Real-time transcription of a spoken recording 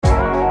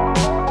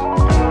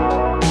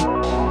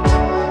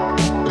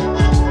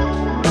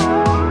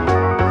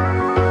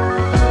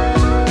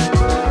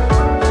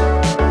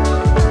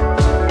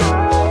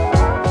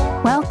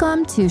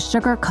to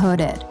Sugar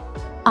Coated.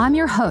 I'm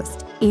your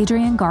host,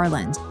 Adrienne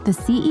Garland, the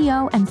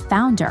CEO and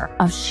founder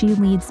of She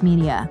Leads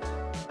Media.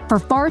 For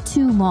far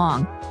too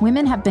long,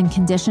 women have been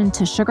conditioned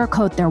to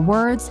sugarcoat their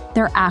words,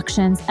 their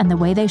actions, and the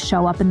way they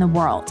show up in the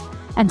world,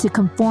 and to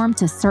conform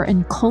to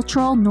certain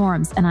cultural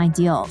norms and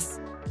ideals.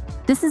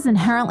 This is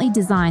inherently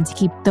designed to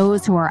keep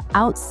those who are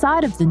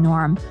outside of the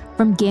norm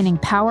from gaining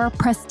power,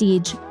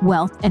 prestige,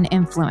 wealth, and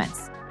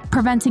influence,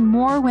 preventing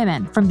more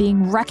women from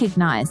being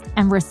recognized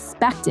and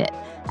respected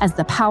as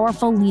the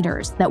powerful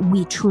leaders that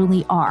we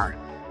truly are.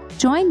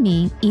 Join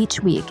me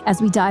each week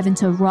as we dive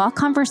into raw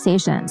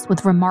conversations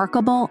with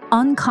remarkable,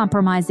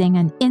 uncompromising,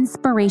 and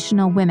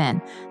inspirational women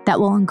that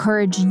will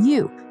encourage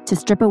you to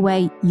strip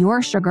away your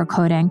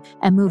sugarcoating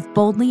and move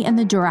boldly in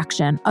the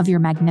direction of your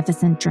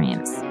magnificent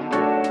dreams.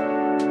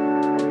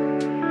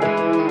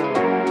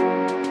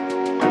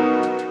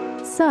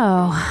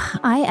 So,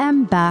 I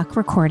am back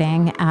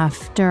recording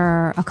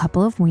after a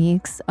couple of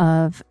weeks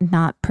of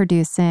not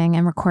producing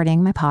and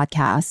recording my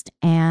podcast,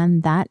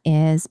 and that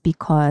is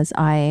because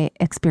I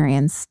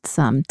experienced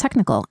some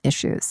technical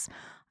issues.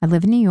 I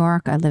live in New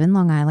York, I live in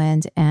Long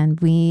Island, and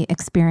we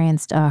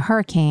experienced a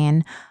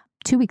hurricane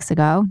 2 weeks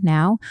ago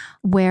now,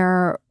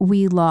 where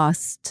we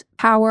lost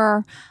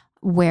power,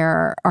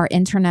 where our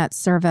internet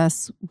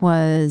service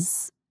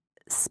was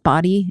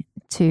spotty,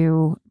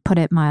 to put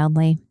it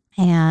mildly,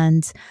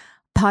 and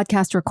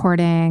podcast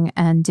recording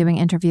and doing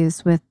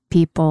interviews with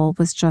people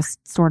was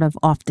just sort of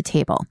off the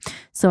table.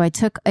 So I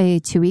took a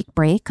 2-week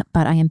break,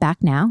 but I am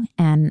back now.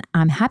 And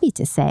I'm happy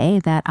to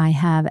say that I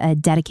have a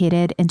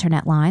dedicated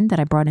internet line that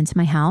I brought into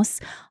my house.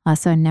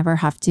 So I never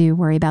have to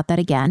worry about that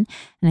again.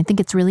 And I think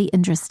it's really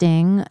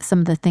interesting, some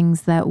of the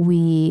things that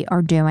we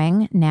are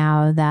doing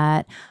now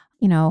that,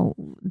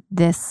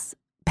 this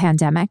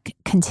pandemic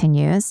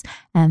continues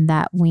and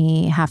that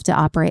we have to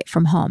operate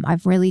from home.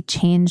 I've really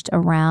changed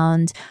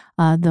around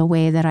the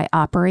way that I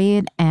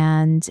operate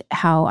and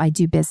how I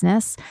do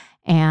business.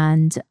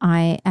 And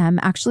I am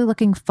actually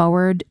looking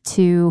forward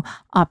to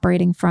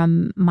operating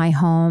from my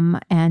home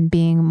and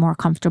being more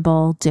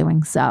comfortable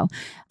doing so,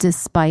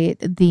 despite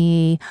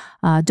the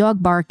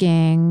dog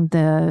barking,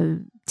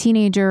 the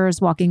teenagers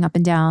walking up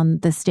and down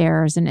the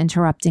stairs and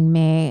interrupting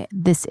me.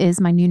 This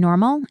is my new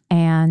normal.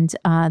 And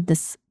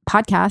this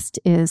podcast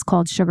is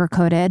called Sugar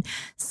Coated.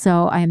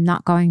 So I am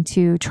not going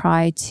to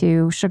try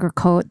to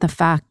sugarcoat the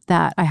fact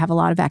that I have a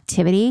lot of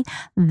activity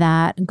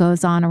that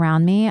goes on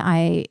around me.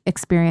 I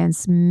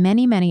experience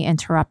many, many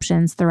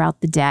interruptions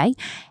throughout the day,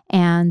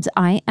 and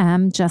I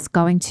am just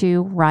going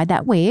to ride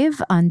that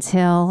wave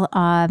until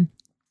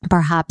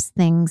perhaps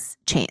things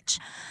change.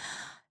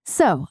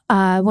 So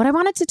what I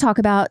wanted to talk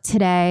about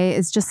today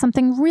is just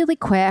something really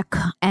quick,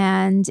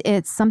 and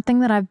it's something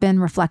that I've been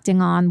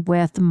reflecting on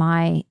with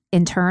my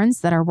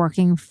interns that are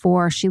working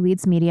for She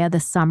Leads Media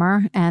this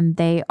summer, and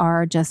they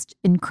are just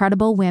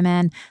incredible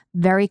women,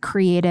 very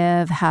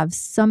creative, have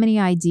so many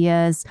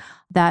ideas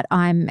that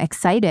I'm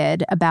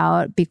excited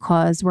about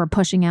because we're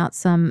pushing out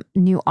some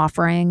new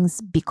offerings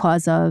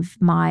because of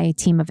my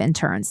team of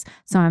interns.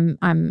 So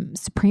I'm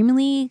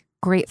supremely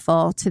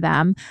grateful to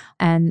them.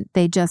 And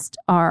they just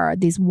are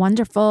these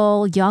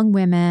wonderful young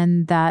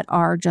women that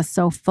are just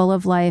so full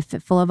of life,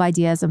 full of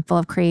ideas, and full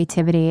of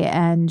creativity.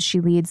 And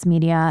She Leads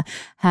Media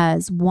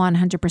has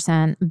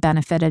 100%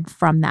 benefited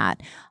from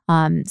that.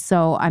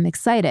 So I'm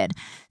excited.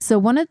 So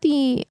one of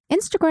the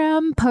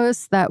Instagram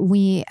posts that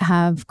we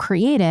have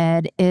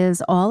created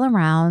is all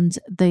around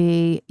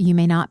the "you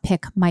may not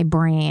pick my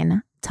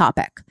brain"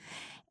 topic.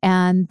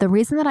 And the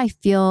reason that I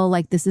feel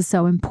like this is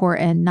so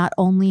important, not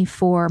only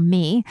for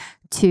me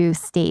to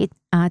state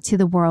to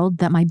the world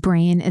that my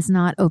brain is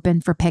not open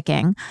for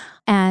picking,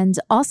 and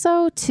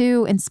also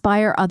to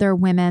inspire other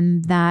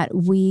women that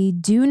we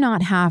do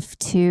not have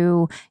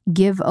to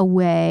give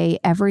away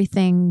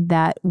everything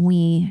that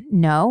we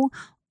know,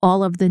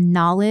 all of the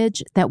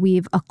knowledge that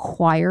we've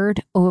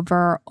acquired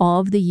over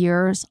all of the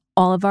years,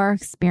 all of our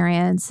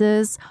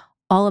experiences,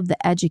 all of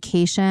the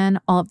education,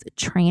 all of the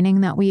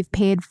training that we've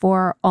paid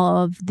for, all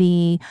of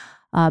the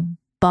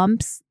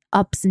bumps,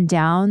 ups and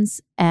downs,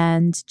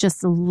 and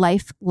just the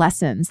life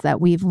lessons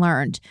that we've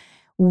learned.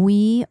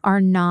 We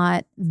are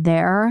not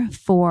there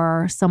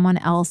for someone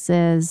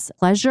else's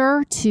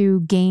pleasure to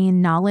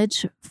gain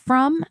knowledge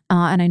from.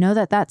 And I know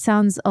that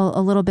sounds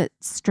a little bit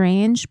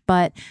strange,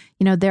 but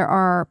there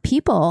are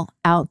people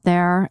out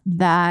there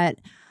that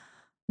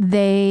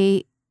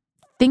they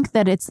think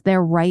that it's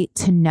their right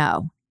to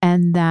know,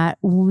 and that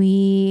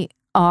we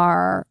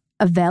are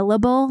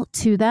available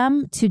to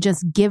them to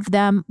just give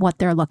them what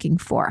they're looking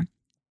for.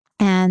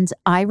 And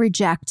I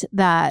reject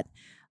that,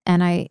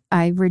 and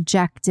I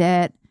reject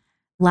it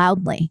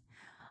loudly.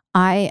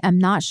 I am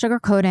not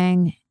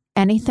sugarcoating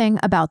anything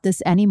about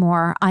this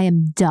anymore. I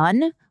am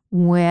done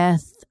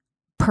with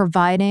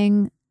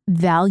providing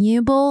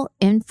valuable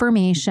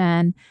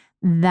information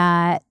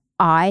that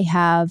I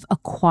have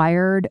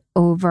acquired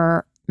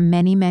over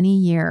many, many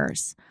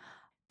years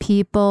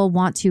people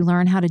want to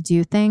learn how to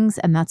do things,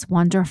 and that's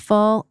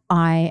wonderful.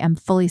 I am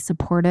fully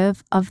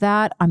supportive of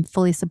that. I'm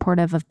fully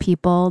supportive of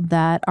people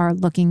that are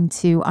looking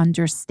to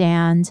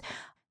understand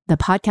the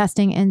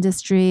podcasting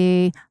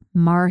industry,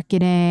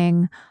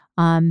 marketing,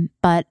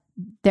 but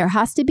there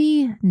has to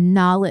be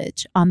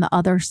knowledge on the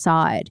other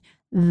side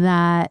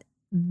that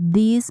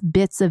these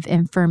bits of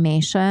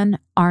information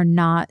are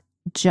not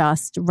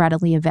just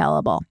readily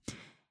available.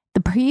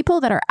 The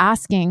people that are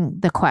asking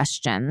the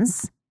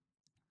questions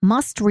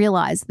must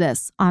realize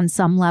this on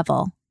some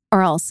level,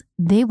 or else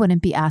they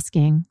wouldn't be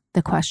asking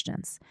the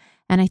questions.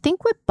 And I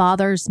think what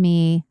bothers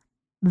me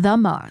the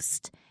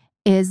most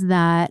is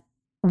that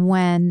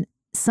when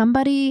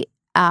somebody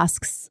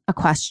asks a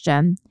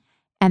question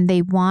and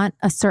they want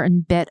a certain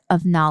bit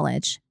of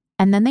knowledge,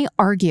 and then they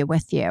argue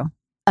with you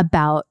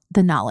about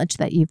the knowledge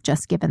that you've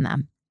just given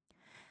them.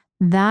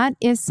 That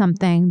is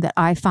something that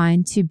I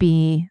find to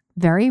be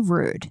very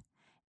rude.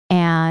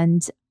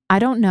 And I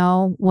don't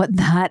know what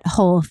that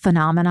whole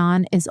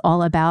phenomenon is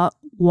all about.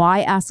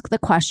 Why ask the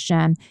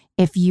question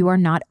if you are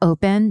not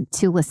open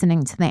to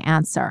listening to the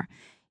answer?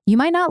 You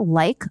might not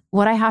like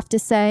what I have to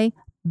say,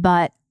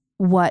 but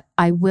what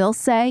I will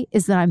say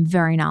is that I'm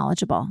very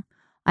knowledgeable.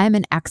 I am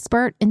an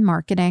expert in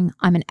marketing.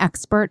 I'm an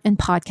expert in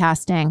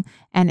podcasting.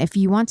 And if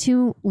you want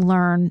to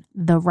learn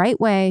the right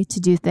way to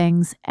do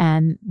things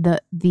and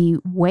the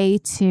way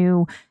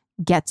to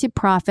get to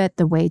profit,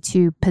 the way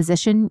to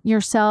position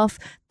yourself,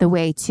 the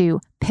way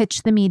to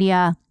pitch the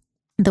media,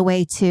 the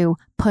way to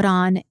put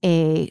on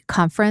a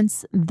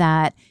conference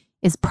that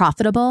is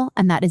profitable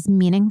and that is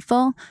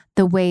meaningful,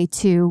 the way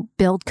to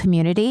build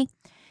community.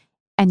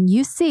 And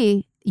you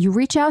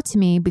reach out to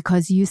me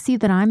because you see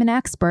that I'm an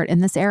expert in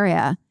this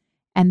area.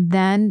 And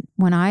then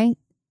when I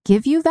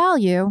give you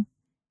value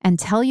and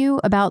tell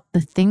you about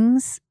the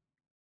things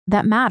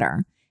that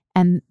matter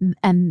and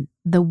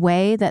the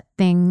way that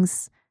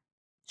things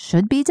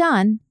should be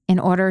done in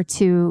order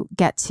to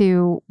get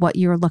to what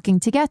you're looking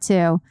to get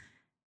to,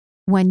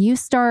 when you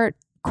start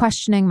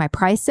questioning my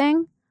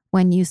pricing,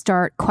 when you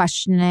start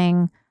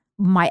questioning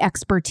my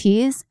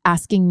expertise,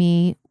 asking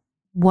me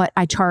what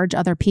I charge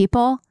other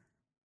people,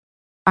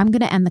 I'm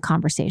going to end the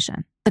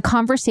conversation. The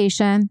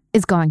conversation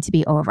is going to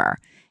be over.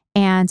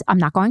 And I'm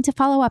not going to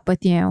follow up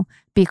with you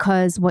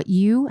because what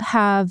you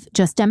have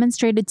just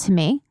demonstrated to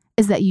me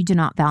is that you do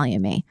not value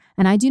me.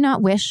 And I do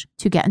not wish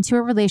to get into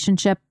a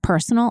relationship,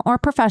 personal or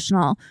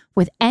professional,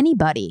 with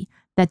anybody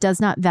that does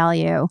not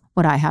value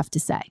what I have to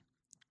say.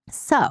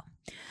 So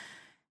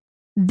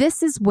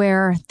this is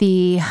where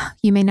the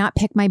 "you may not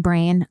pick my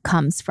brain"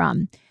 comes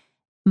from.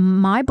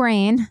 My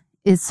brain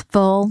is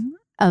full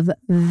of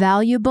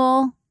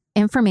valuable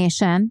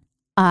information.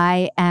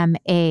 I am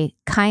a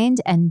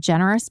kind and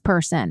generous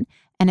person.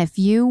 And if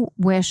you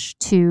wish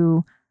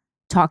to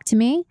talk to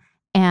me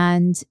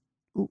and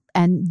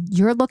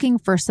you're looking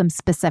for some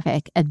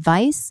specific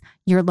advice,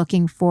 you're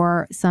looking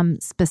for some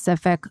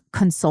specific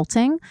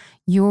consulting,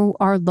 you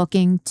are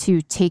looking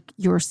to take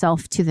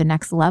yourself to the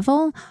next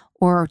level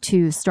or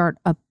to start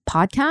a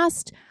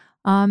podcast,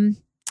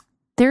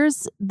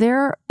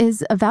 there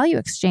is a value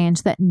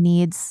exchange that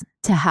needs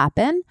to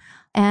happen.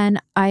 And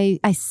I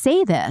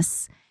say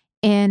this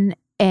in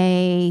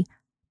a,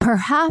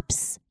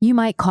 perhaps you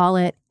might call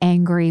it,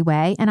 angry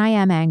way. And I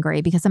am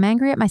angry because I'm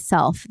angry at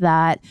myself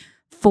that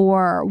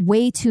for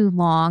way too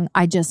long,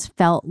 I just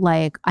felt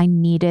like I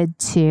needed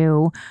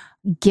to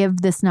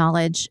give this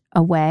knowledge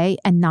away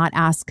and not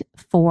ask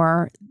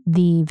for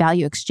the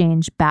value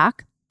exchange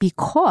back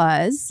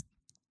because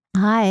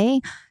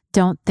I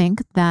don't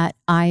think that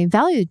I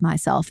valued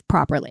myself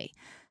properly.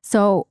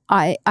 So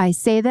I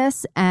say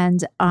this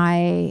and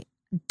I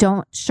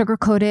don't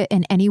sugarcoat it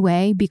in any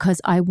way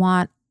because I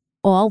want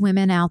all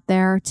women out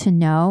there to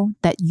know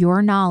that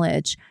your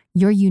knowledge,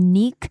 your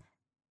unique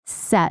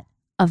set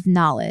of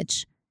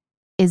knowledge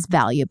is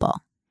valuable.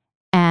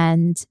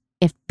 And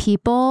if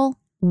people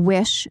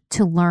wish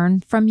to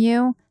learn from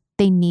you,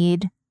 they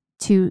need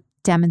to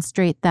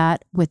demonstrate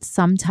that with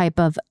some type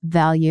of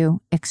value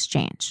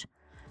exchange.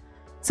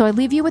 So I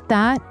leave you with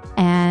that,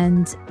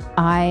 and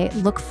I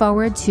look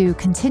forward to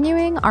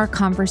continuing our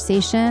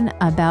conversation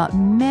about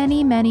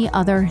many, many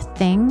other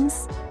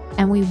things,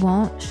 and we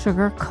won't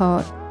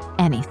sugarcoat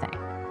anything.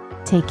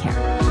 Take care.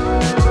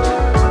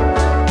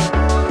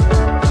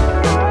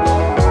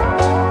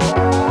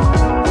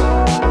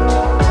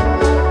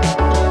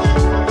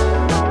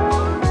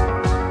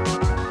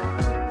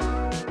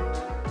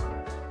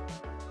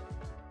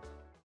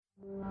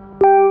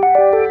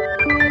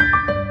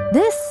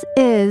 This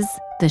is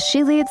the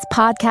She Leads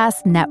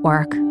Podcast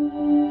Network.